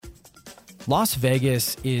Las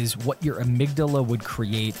Vegas is what your amygdala would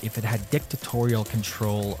create if it had dictatorial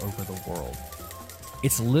control over the world.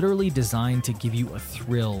 It's literally designed to give you a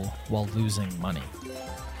thrill while losing money.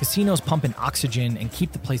 Casinos pump in oxygen and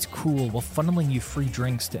keep the place cool while funneling you free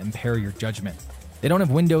drinks to impair your judgment. They don't have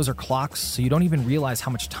windows or clocks, so you don't even realize how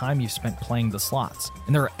much time you've spent playing the slots.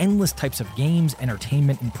 And there are endless types of games,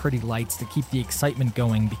 entertainment, and pretty lights to keep the excitement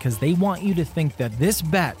going because they want you to think that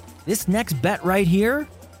this next bet right here,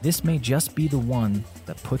 this may just be the one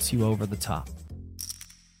that puts you over the top.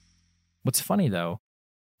 What's funny though,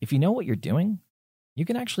 if you know what you're doing, you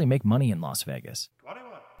can actually make money in Las Vegas.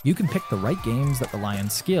 You can pick the right games that rely on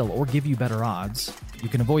skill or give you better odds. You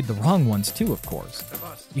can avoid the wrong ones too, of course.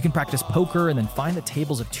 You can practice poker and then find the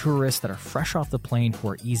tables of tourists that are fresh off the plane who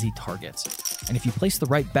are easy targets. And if you place the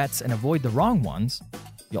right bets and avoid the wrong ones,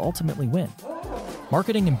 you'll ultimately win.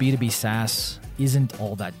 Marketing in B2B SaaS isn't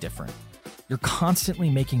all that different. You're constantly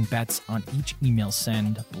making bets on each email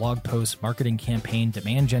send, blog post, marketing campaign,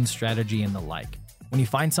 demand gen strategy, and the like. When you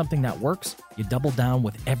find something that works, you double down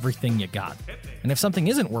with everything you got. And if something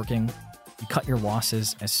isn't working, you cut your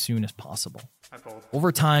losses as soon as possible.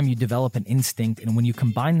 Over time, you develop an instinct, and when you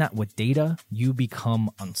combine that with data, you become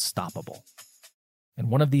unstoppable. And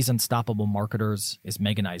one of these unstoppable marketers is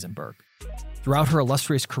Megan Eisenberg. Throughout her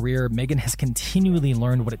illustrious career, Megan has continually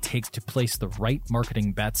learned what it takes to place the right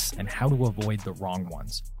marketing bets and how to avoid the wrong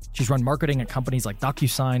ones. She's run marketing at companies like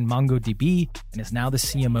DocuSign, MongoDB, and is now the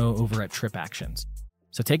CMO over at TripActions.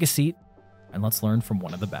 So take a seat and let's learn from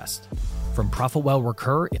one of the best. From ProfitWell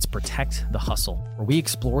Recur, it's Protect the Hustle, where we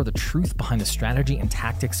explore the truth behind the strategy and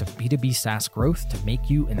tactics of B2B SaaS growth to make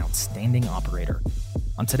you an outstanding operator.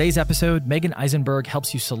 On today's episode, Megan Eisenberg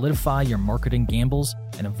helps you solidify your marketing gambles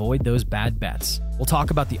and avoid those bad bets. We'll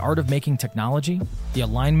talk about the art of making technology, the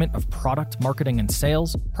alignment of product, marketing, and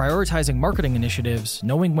sales, prioritizing marketing initiatives,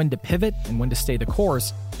 knowing when to pivot and when to stay the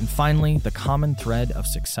course, and finally, the common thread of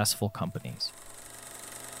successful companies.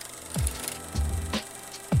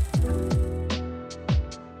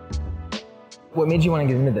 What made you want to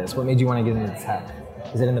get into this? What made you want to get into tech?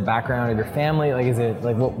 Is it in the background of your family? Like, is it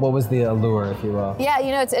like what was the allure, if you will? Yeah,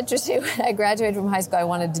 it's interesting. When I graduated from high school, I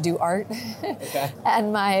wanted to do art. Okay.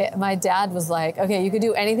 And my dad was like, okay, you could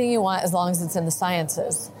do anything you want as long as it's in the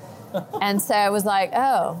sciences. And so I was like,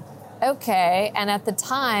 oh, okay. And at the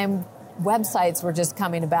time, websites were just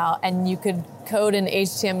coming about, and you could code in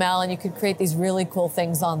HTML and you could create these really cool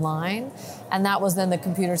things online. And that was in the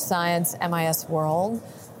computer science MIS world.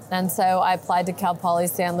 And so I applied to Cal Poly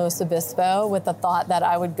San Luis Obispo with the thought that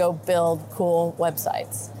I would go build cool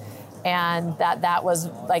websites. And that was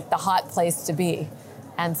like the hot place to be.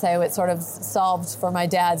 And so it sort of solved for my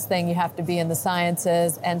dad's thing, you have to be in the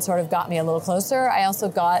sciences, and sort of got me a little closer. I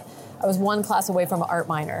was one class away from an art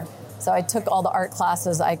minor. So I took all the art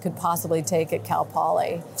classes I could possibly take at Cal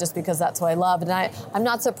Poly, just because that's what I love. And I'm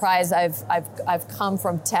not surprised I've come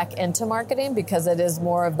from tech into marketing, because it is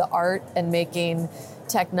more of the art and making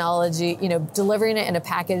technology, delivering it in a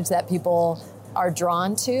package that people are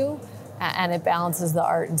drawn to, and it balances the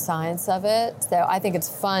art and science of it. So I think it's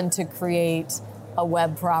fun to create a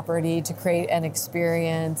web property, to create an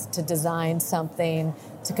experience, to design something,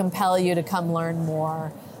 to compel you to come learn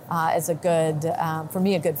more. Is a good, for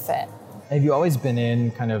me, a good fit. Have you always been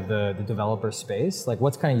in kind of the developer space? Like,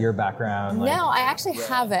 what's kind of your background? No, I actually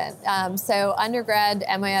haven't. So undergrad,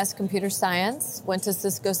 MIS computer science, went to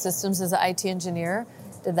Cisco Systems as an IT engineer,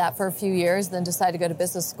 did that for a few years, then decided to go to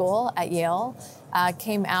business school at Yale,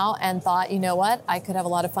 came out and thought, you know what, I could have a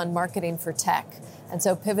lot of fun marketing for tech. And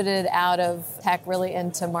so pivoted out of tech really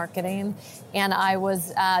into marketing. And I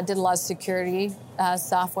did a lot of security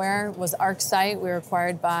software, was ArcSight. We were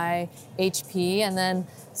acquired by HP, and then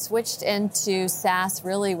switched into SaaS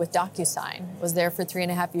really with DocuSign. Was there for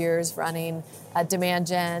 3.5 years running demand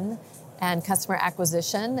gen and customer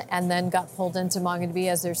acquisition, and then got pulled into MongoDB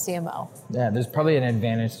as their CMO. Yeah, there's probably an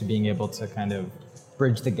advantage to being able to kind of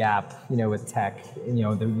bridge the gap, with tech,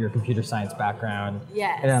 your computer science background.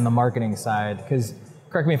 Yes. And on the marketing side, because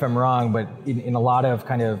correct me if I'm wrong, but in a lot of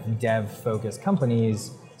kind of dev-focused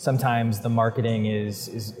companies, sometimes the marketing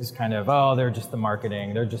is kind of, oh, they're just the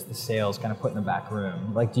marketing, they're just the sales, kind of put in the back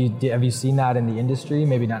room. Like, have you seen that in the industry?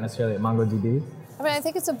 Maybe not necessarily at MongoDB. I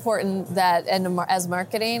think it's important that, as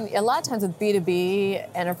marketing, a lot of times with B2B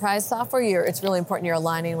enterprise software, it's really important you're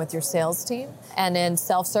aligning with your sales team. And in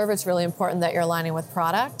self-serve, it's really important that you're aligning with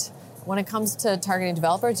product. When it comes to targeting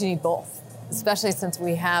developers, you need both. especially since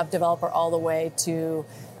we have developer all the way to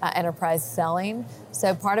enterprise selling.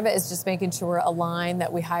 So part of it is just making sure we're aligned,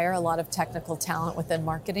 that we hire a lot of technical talent within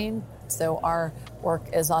marketing. So our work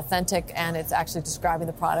is authentic and it's actually describing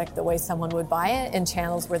the product the way someone would buy it in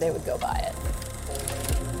channels where they would go buy it.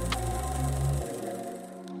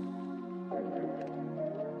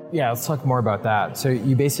 Yeah, let's talk more about that. So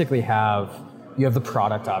you basically have the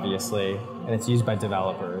product, obviously, and it's used by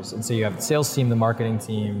developers. And so you have the sales team, the marketing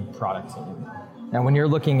team, product team. Now, when you're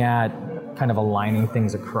looking at kind of aligning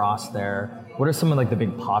things across there, what are some of like the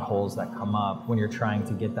big potholes that come up when you're trying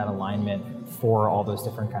to get that alignment for all those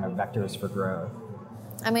different kind of vectors for growth?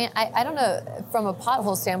 I mean, I don't know from a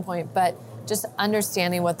pothole standpoint, but just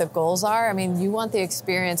understanding what the goals are. I mean, you want the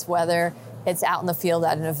experience, whether it's out in the field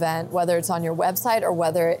at an event, whether it's on your website or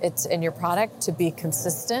whether it's in your product, to be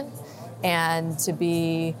consistent and to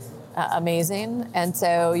be amazing. And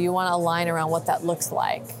so you want to align around what that looks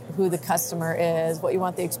like, who the customer is, what you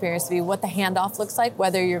want the experience to be, what the handoff looks like,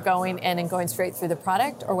 whether you're going in and going straight through the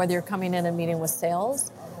product or whether you're coming in and meeting with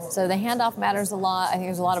sales. So the handoff matters a lot. I think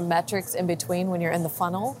there's a lot of metrics in between when you're in the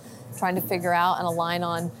funnel, trying to figure out and align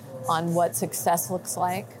on what success looks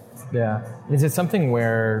like. Yeah. Is it something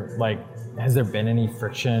where, like, has there been any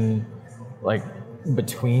friction, like,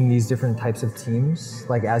 between these different types of teams,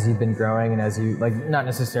 like as you've been growing and as you, like, not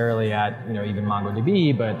necessarily at, even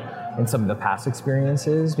MongoDB, but in some of the past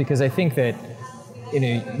experiences? Because I think that,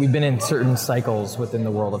 we've been in certain cycles within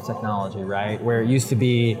the world of technology, right? Where it used to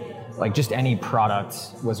be like just any product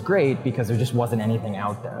was great because there just wasn't anything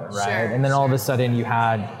out there, right? Sure, and then all of a sudden you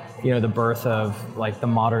had, the birth of like the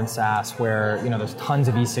modern SaaS where, there's tons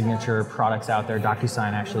of e-signature products out there.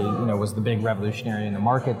 DocuSign actually, was the big revolutionary in the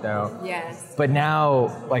market though. Yes. But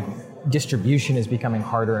now, like, distribution is becoming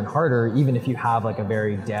harder and harder, even if you have like a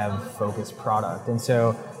very dev-focused product. And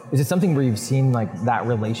so is it something where you've seen like that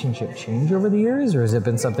relationship change over the years, or has it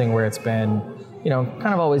been something where it's been,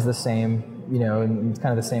 kind of always the same, and it's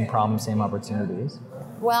kind of the same problems, same opportunities?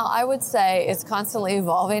 Well, I would say it's constantly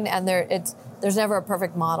evolving, and there's never a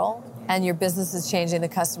perfect model, and your business is changing, the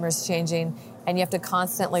customer is changing, and you have to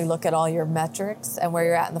constantly look at all your metrics and where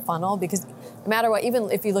you're at in the funnel, because no matter what,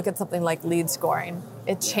 even if you look at something like lead scoring,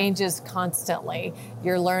 it changes constantly.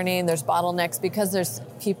 You're learning, there's bottlenecks because there's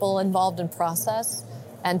people involved in process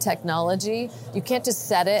and technology. You can't just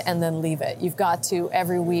set it and then leave it. You've got to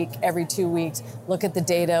every week, every 2 weeks, look at the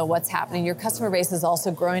data, what's happening. Your customer base is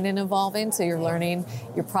also growing and evolving, so you're learning.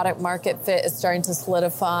 Your product market fit is starting to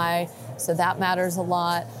solidify, so that matters a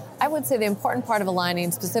lot. I would say the important part of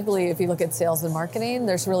aligning, specifically if you look at sales and marketing,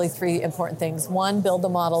 there's really 3 important things. 1, build the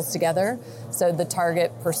models together. So the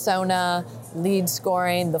target persona, lead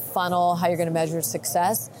scoring, the funnel, how you're going to measure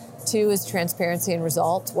success. 2 is transparency and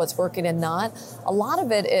result, what's working and not. A lot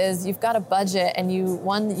of it is you've got a budget and you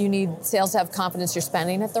need sales to have confidence you're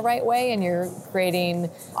spending it the right way and you're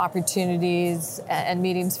creating opportunities and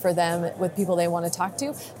meetings for them with people they want to talk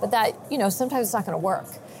to. But that, sometimes it's not going to work.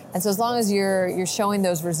 And so as long as you're showing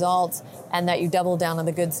those results and that you double down on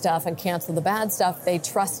the good stuff and cancel the bad stuff, they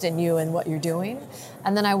trust in you and what you're doing.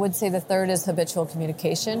 And then I would say the 3rd is habitual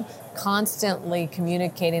communication, constantly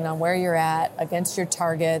communicating on where you're at against your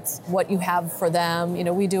targets, what you have for them.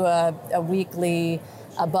 We do a weekly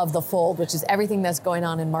above the fold, which is everything that's going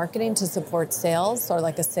on in marketing to support sales, or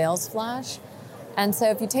like a sales flash. And so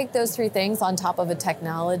if you take those 3 things on top of a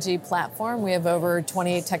technology platform, we have over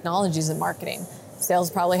 28 technologies in marketing.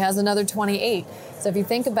 Sales probably has another 28. So if you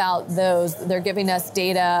think about those, they're giving us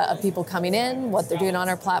data of people coming in, what they're doing on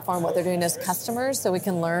our platform, what they're doing as customers, so we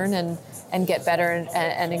can learn and get better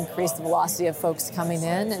and increase the velocity of folks coming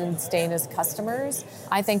in and staying as customers.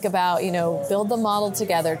 I think about, build the model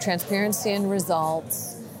together, transparency and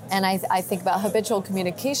results. And I think about habitual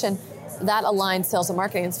communication. That aligns sales and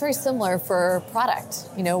marketing. It's very similar for product.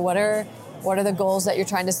 What are the goals that you're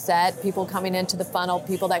trying to set? People coming into the funnel,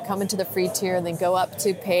 people that come into the free tier and then go up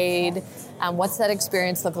to paid. What's that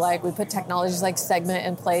experience look like? We put technologies like Segment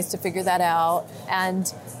in place to figure that out.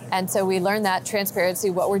 And so we learn that transparency,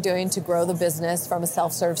 what we're doing to grow the business from a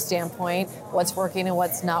self-serve standpoint, what's working and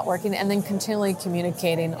what's not working, and then continually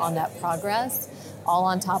communicating on that progress, all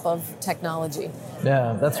on top of technology.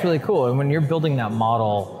 Yeah, that's really cool. And when you're building that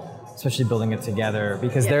model, especially building it together,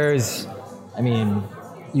 because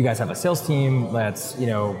you guys have a sales team that's,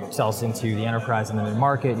 sells into the enterprise and the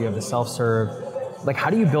mid-market. You have the self-serve. Like, how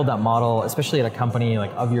do you build that model, especially at a company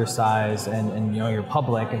like of your size and you're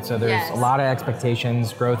public, and so there's a lot of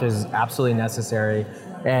expectations. Growth is absolutely necessary.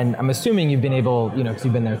 And I'm assuming you've been able, because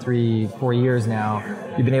you've been there 3-4 years now,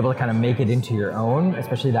 you've been able to kind of make it into your own,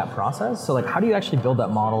 especially that process. So like, how do you actually build that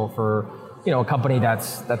model for a company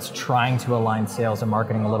that's trying to align sales and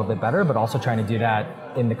marketing a little bit better, but also trying to do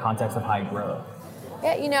that in the context of high growth?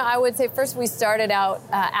 Yeah, I would say first we started out,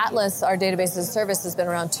 Atlas, our database as a service, has been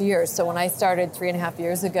around 2 years. So when I started 3.5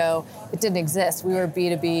 years ago, it didn't exist. We were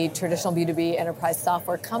B2B, traditional B2B enterprise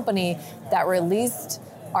software company that released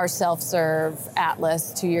our self-serve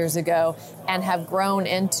Atlas 2 years ago and have grown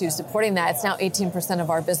into supporting that. It's now 18% of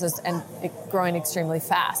our business and growing extremely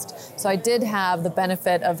fast. So I did have the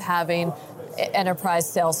benefit of having enterprise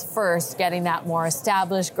sales first, getting that more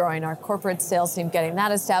established, growing our corporate sales team, getting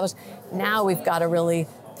that established. Now we've got to really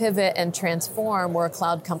pivot and transform. We're a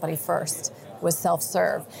cloud company first with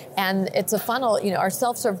self-serve. And it's a funnel, our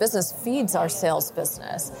self-serve business feeds our sales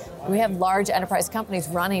business. We have large enterprise companies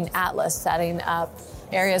running Atlas, setting up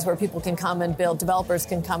areas where people can come and build, developers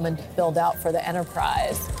can come and build out for the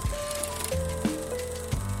enterprise.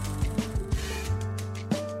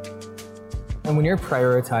 And when you're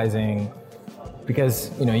prioritizing,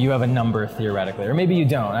 because you have a number theoretically, or maybe you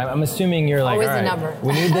don't. I'm assuming you're like, always all right, a number.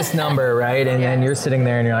 We need this number, right? And then you're sitting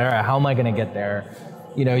there and you're like, all right, how am I going to get there?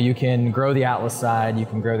 You can grow the Atlas side, you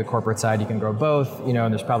can grow the corporate side, you can grow both. And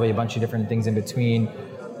there's probably a bunch of different things in between.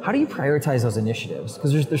 How do you prioritize those initiatives?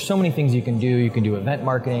 Because there's so many things you can do. You can do event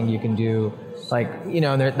marketing. You can do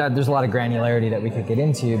there's a lot of granularity that we could get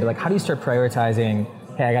into. But how do you start prioritizing?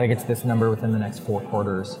 Hey, I got to get to this number within the next 4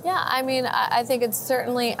 quarters. Yeah, I think it's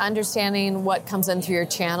certainly understanding what comes in through your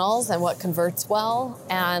channels and what converts well,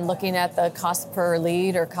 and looking at the cost per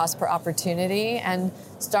lead or cost per opportunity, and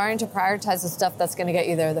starting to prioritize the stuff that's going to get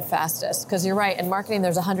you there the fastest. Because you're right, in marketing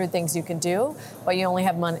there's 100 things you can do, but you only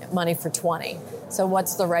have money for 20. So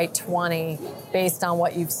what's the right 20 based on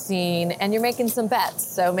what you've seen? And you're making some bets.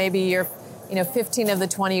 So maybe you're 15 of the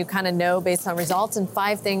 20 you kind of know based on results, and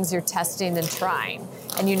 5 things you're testing and trying.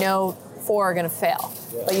 And 4 are going to fail.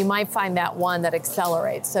 But you might find that one that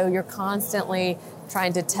accelerates. So you're constantly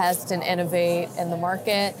trying to test and innovate in the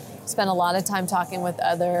market. Spend a lot of time talking with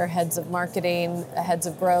other heads of marketing, heads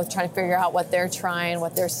of growth, trying to figure out what they're trying,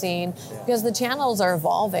 what they're seeing, because the channels are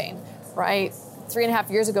evolving, right?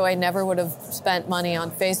 3.5 years ago, I never would have spent money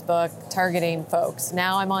on Facebook targeting folks.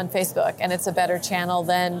 Now I'm on Facebook, and it's a better channel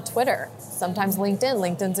than Twitter. Sometimes LinkedIn.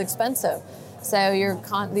 LinkedIn's expensive. So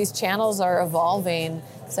these channels are evolving.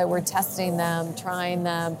 So we're testing them, trying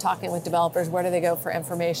them, talking with developers. Where do they go for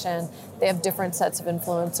information? They have different sets of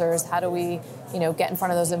influencers. How do we, get in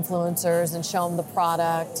front of those influencers and show them the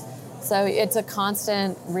product? So it's a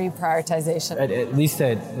constant reprioritization. At least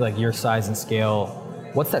at your size and scale,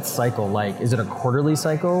 what's that cycle like? Is it a quarterly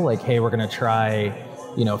cycle? Hey, we're going to try,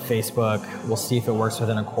 Facebook. We'll see if it works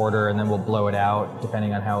within a quarter, and then we'll blow it out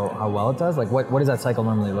depending on how well it does. What does that cycle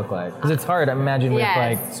normally look like? Because it's hard. I imagine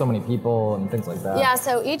with so many people and things like that. Yeah.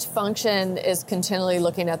 So each function is continually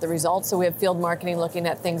looking at the results. So we have field marketing looking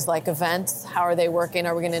at things like events. How are they working?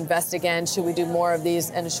 Are we going to invest again? Should we do more of these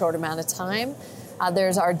in a short amount of time?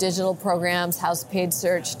 There's our digital programs, how's paid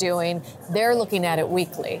search doing? They're looking at it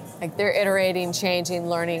weekly. They're iterating, changing,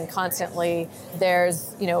 learning constantly.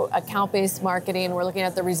 There's, account-based marketing. We're looking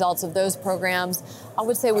at the results of those programs. I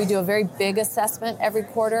would say we do a very big assessment every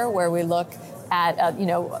quarter where we look at,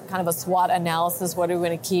 kind of a SWOT analysis. What are we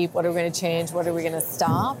going to keep? What are we going to change? What are we going to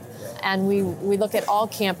stop? And we look at all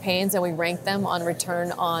campaigns and we rank them on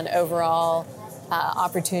return on overall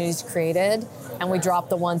opportunities created, and we drop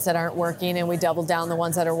the ones that aren't working and we double down the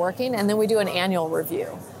ones that are working, and then we do an annual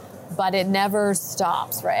review. But it never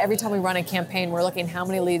stops, right? Every time we run a campaign, we're looking how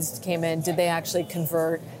many leads came in, did they actually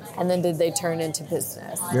convert, and then did they turn into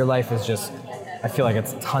business? Your life is just, I feel like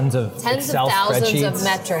it's tons of Excel thousands spreadsheets of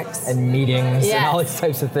metrics and meetings and all these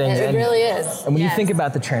types of things. It really is. And when you think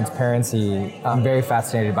about the transparency, I'm very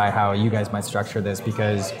fascinated by how you guys might structure this,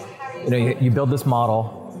 because you build this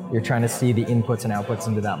model. You're trying to see the inputs and outputs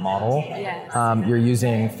into that model. Yes. You're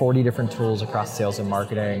using 40 different tools across sales and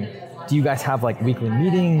marketing. Do you guys have weekly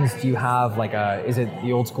meetings? Do you have is it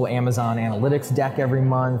the old school Amazon Analytics deck every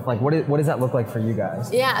month? What does that look like for you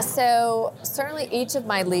guys? Yeah, so certainly each of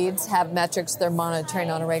my leads have metrics they're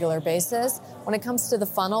monitoring on a regular basis. When it comes to the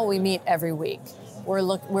funnel, we meet every week.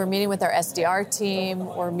 We're meeting with our SDR team,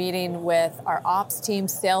 we're meeting with our ops team,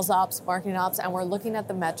 sales ops, marketing ops, and we're looking at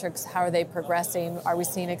the metrics. How are they progressing? Are we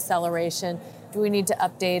seeing acceleration? Do we need to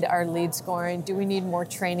update our lead scoring? Do we need more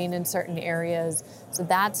training in certain areas? So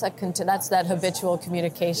that's that habitual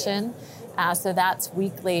communication. So that's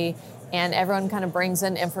weekly, and everyone kind of brings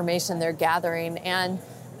in information they're gathering. And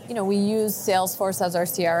we use Salesforce as our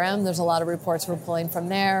CRM. There's a lot of reports we're pulling from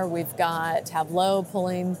there. We've got Tableau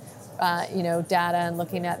pulling data and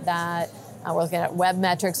looking at that. We're looking at web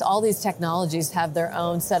metrics. All these technologies have their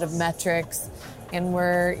own set of metrics. And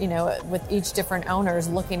we're, with each different owners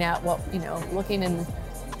looking at what, looking and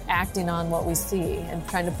acting on what we see and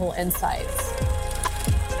trying to pull insights.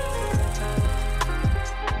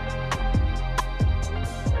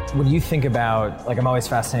 When you think about, I'm always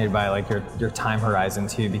fascinated by your time horizon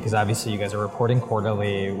too, because obviously you guys are reporting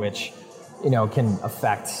quarterly, which, can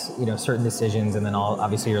affect, certain decisions, and then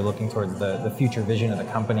obviously you're looking towards the future vision of the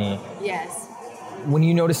company. Yes. When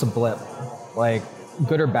you notice a blip,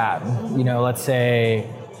 good or bad, let's say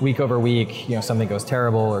week over week, something goes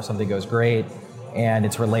terrible or something goes great, and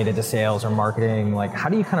it's related to sales or marketing, how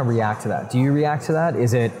do you kind of react to that? Do you react to that?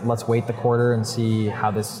 Is it, let's wait the quarter and see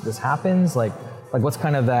how this happens? What's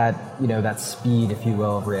kind of that, that speed, if you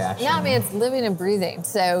will, of reaction? Yeah, it's living and breathing.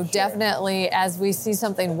 So definitely, as we see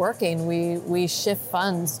something working, we shift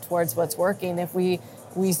funds towards what's working. If we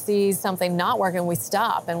see something not working, we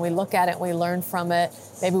stop and we look at it, and we learn from it.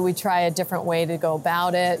 Maybe we try a different way to go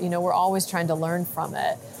about it. We're always trying to learn from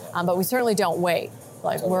it. But we certainly don't wait.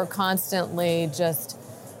 We're constantly just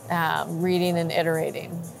reading and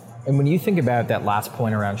iterating. And when you think about that last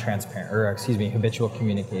point around habitual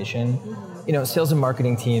communication, sales and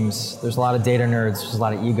marketing teams, there's a lot of data nerds, there's a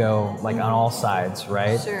lot of ego, on all sides,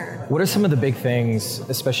 right? Sure. What are some of the big things,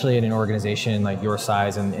 especially in an organization like your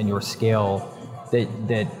size and your scale,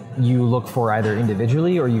 that you look for either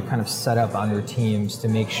individually or you kind of set up on your teams to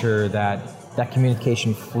make sure that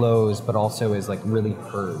communication flows, but also is really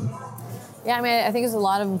heard? Yeah, I think there's a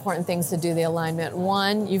lot of important things to do the alignment.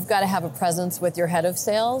 One, you've got to have a presence with your head of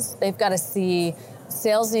sales. They've got to see,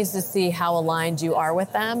 sales needs to see how aligned you are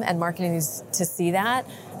with them, and marketing needs to see that.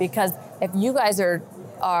 Because if you guys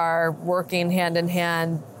are working hand in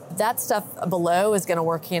hand, that stuff below is going to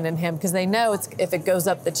work hand in hand, because they know if it goes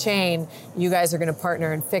up the chain, you guys are going to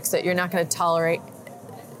partner and fix it. You're not going to tolerate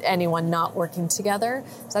anyone not working together.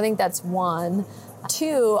 So I think that's one.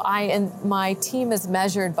 Two, my team is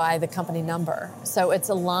measured by the company number. So it's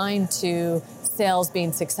aligned to sales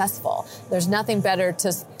being successful. There's nothing better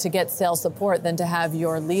to get sales support than to have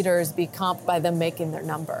your leaders be comped by them making their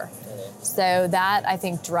number. So that, I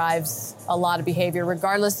think, drives a lot of behavior,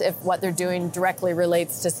 regardless if what they're doing directly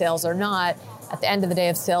relates to sales or not. At the end of the day,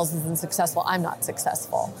 if sales isn't successful, I'm not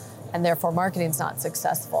successful, and therefore marketing's not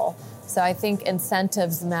successful. So I think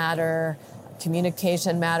incentives matter,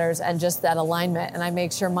 communication matters, and just that alignment. And I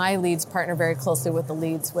make sure my leads partner very closely with the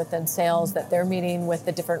leads within sales, that they're meeting with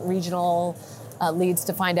the different regional leads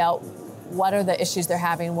to find out what are the issues they're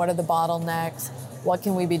having, what are the bottlenecks, what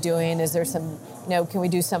can we be doing, is there some, can we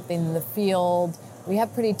do something in the field? We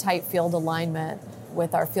have pretty tight field alignment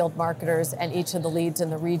with our field marketers and each of the leads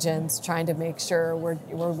in the regions, trying to make sure we're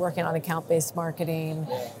working on account-based marketing,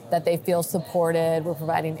 that they feel supported, we're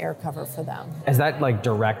providing air cover for them. Is that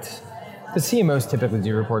direct? The CMOs typically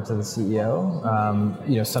do report to the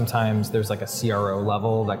CEO. Sometimes there's a CRO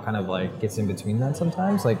level that kind of gets in between that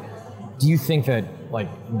sometimes. Do you think that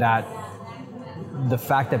the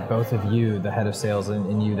fact that both of you, the head of sales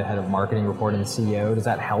and you, the head of marketing, report to the CEO, does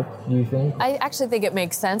that help, do you think? I actually think it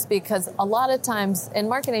makes sense, because a lot of times in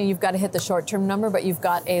marketing, you've got to hit the short-term number, but you've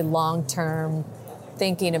got a long-term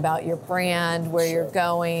thinking about your brand, where you're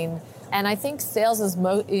going. And I think sales is, a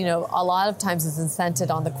lot of times is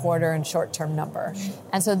incented on the quarter and short-term number.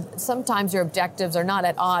 And so sometimes your objectives are not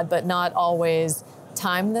at odd, but not always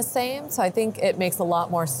timed the same. So I think it makes a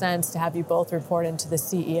lot more sense to have you both report into the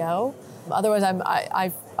CEO. Otherwise,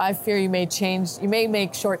 I fear you may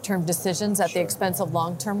make short-term decisions at the expense of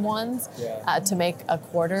long-term ones to make a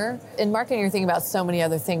quarter. In marketing, you're thinking about so many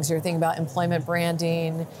other things. You're thinking about employment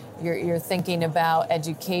branding, you're thinking about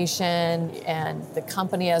education and the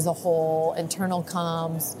company as a whole, internal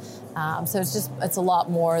comms. So it's a lot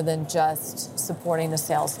more than just supporting the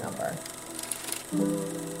sales number.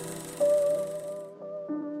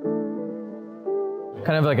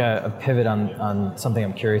 Kind of a pivot on something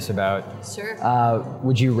I'm curious about. Sure.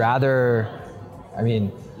 Would you rather,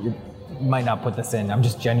 you might not put this in, I'm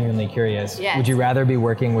just genuinely curious. Yes. Would you rather be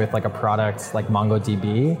working with a product like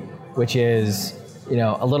MongoDB, which is,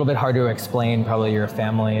 a little bit hard to explain, probably your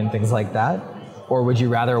family and things like that? Or would you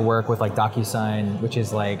rather work with DocuSign, which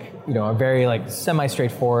is a very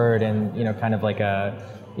semi-straightforward and, kind of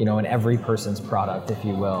an every person's product, if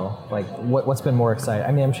you will? What's been more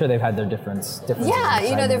exciting? I'm sure they've had their differences.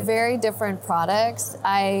 Yeah, they're very different products.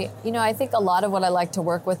 I think a lot of what I like to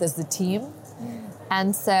work with is the team.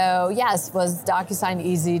 And so, yes, was DocuSign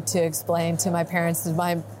easy to explain to my parents? Did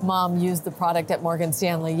my mom use the product at Morgan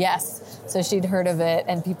Stanley? Yes. So she'd heard of it,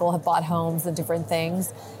 and people have bought homes and different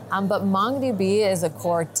things. But MongoDB is a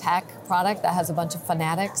core tech product that has a bunch of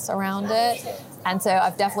fanatics around it. And so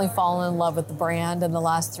I've definitely fallen in love with the brand in the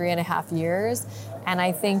last 3.5 years. And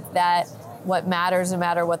I think that what matters, no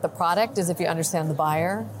matter what the product is, if you understand the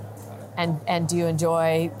buyer. And do you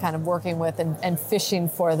enjoy kind of working with and fishing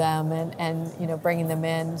for them and you know, bringing them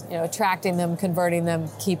in, you know, attracting them, converting them,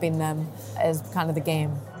 keeping them is kind of the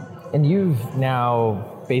game. And you've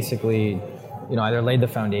now basically, you know, either laid the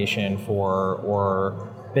foundation for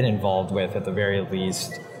or been involved with, at the very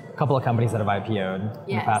least, a couple of companies that have IPO'd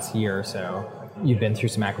in the past year or so. You've been through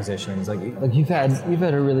some acquisitions. Like you've had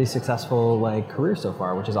a really successful like career so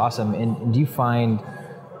far, which is awesome. And do you find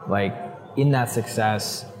like in that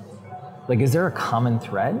success, like, is there a common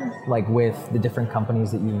thread, like, with the different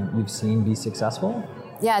companies that you've seen be successful?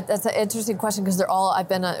 Yeah, that's an interesting question because I've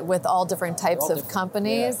been with all different types of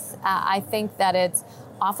companies. Yeah. I think that it's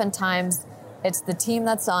oftentimes it's the team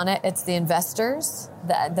that's on it, it's the investors,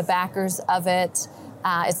 the backers of it,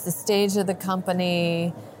 it's the stage of the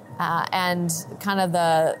company, and kind of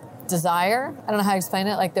the desire. I don't know how to explain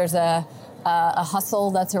it. Like, there's a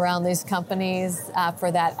hustle that's around these companies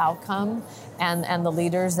for that outcome. And the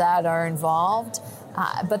leaders that are involved,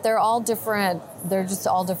 but they're all different. They're just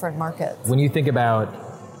all different markets. When you think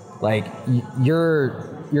about, like,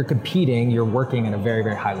 you're competing, you're working at a very,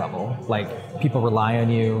 very high level. Like, people rely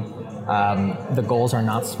on you. The goals are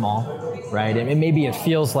not small, right? And maybe it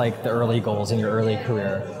feels like the early goals in your early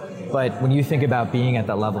career, but when you think about being at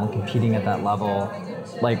that level and competing at that level,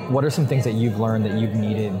 like, what are some things that you've learned that you've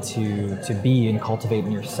needed to be and cultivate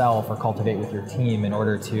in yourself or cultivate with your team in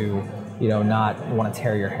order to, you know, not want to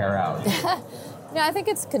tear your hair out? No, I think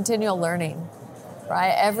it's continual learning,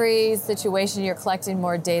 right? Every situation you're collecting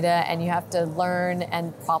more data and you have to learn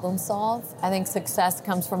and problem solve. I think success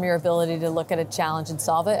comes from your ability to look at a challenge and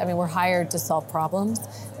solve it. I mean, we're hired to solve problems.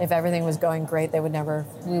 If everything was going great, we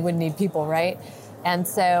wouldn't need people, right? And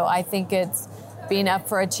so I think it's being up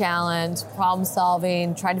for a challenge, problem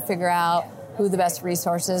solving, trying to figure out who the best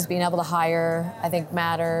resources, being able to hire, I think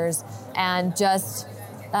matters, and just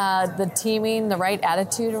the teaming, the right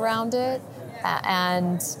attitude around it.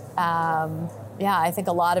 I think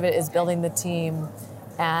a lot of it is building the team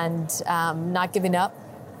and not giving up,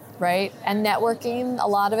 right? And networking, a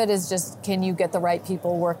lot of it is just, can you get the right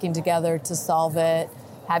people working together to solve it?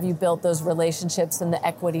 Have you built those relationships and the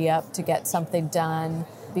equity up to get something done?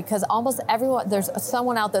 Because almost everyone, there's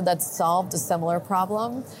someone out there that's solved a similar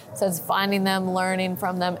problem. So it's finding them, learning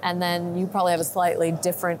from them, and then you probably have a slightly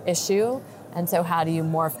different issue. And so how do you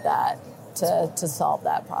morph that to solve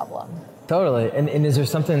that problem? Totally. And is there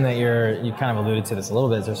something that you kind of alluded to this a little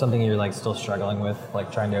bit, is there something you're like still struggling with, like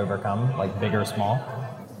trying to overcome, like big or small?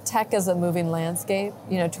 Tech is a moving landscape,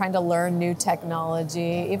 you know, trying to learn new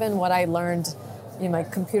technology. Even what I learned in my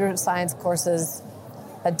computer science courses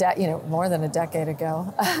more than a decade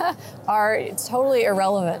ago are totally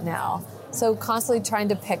irrelevant now. So constantly trying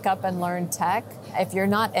to pick up and learn tech. If you're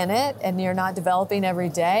not in it and you're not developing every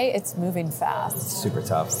day, it's moving fast. It's super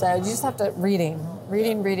tough. So you just have to reading.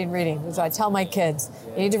 So I tell my kids,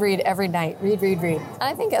 you need to read every night, read. And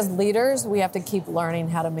I think as leaders, we have to keep learning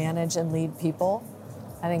how to manage and lead people.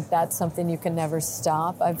 I think that's something you can never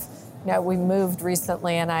stop. We moved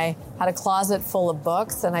recently and I had a closet full of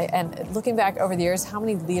books and looking back over the years, how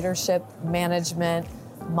many leadership, management,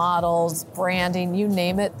 models, branding, you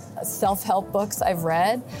name it, self-help books I've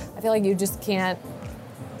read. I feel like you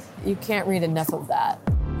can't read enough of that.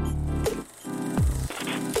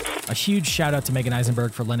 A huge shout out to Megan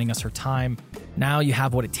Eisenberg for lending us her time. Now you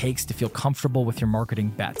have what it takes to feel comfortable with your marketing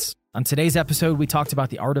bets. On today's episode, we talked about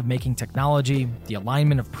the art of making technology, the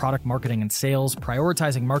alignment of product marketing and sales,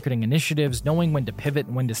 prioritizing marketing initiatives, knowing when to pivot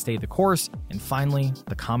and when to stay the course, and finally,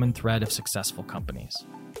 the common thread of successful companies.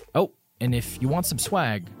 Oh, and if you want some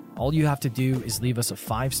swag, all you have to do is leave us a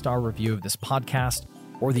 5-star review of this podcast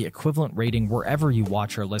or the equivalent rating wherever you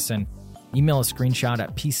watch or listen. Email a screenshot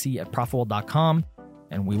at pc@profitwell.com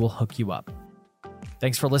and we will hook you up.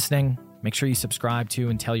 Thanks for listening. Make sure you subscribe to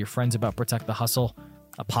and tell your friends about Protect the Hustle,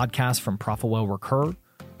 a podcast from Profitwell Recur,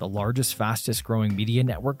 the largest, fastest growing media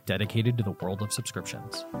network dedicated to the world of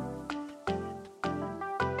subscriptions.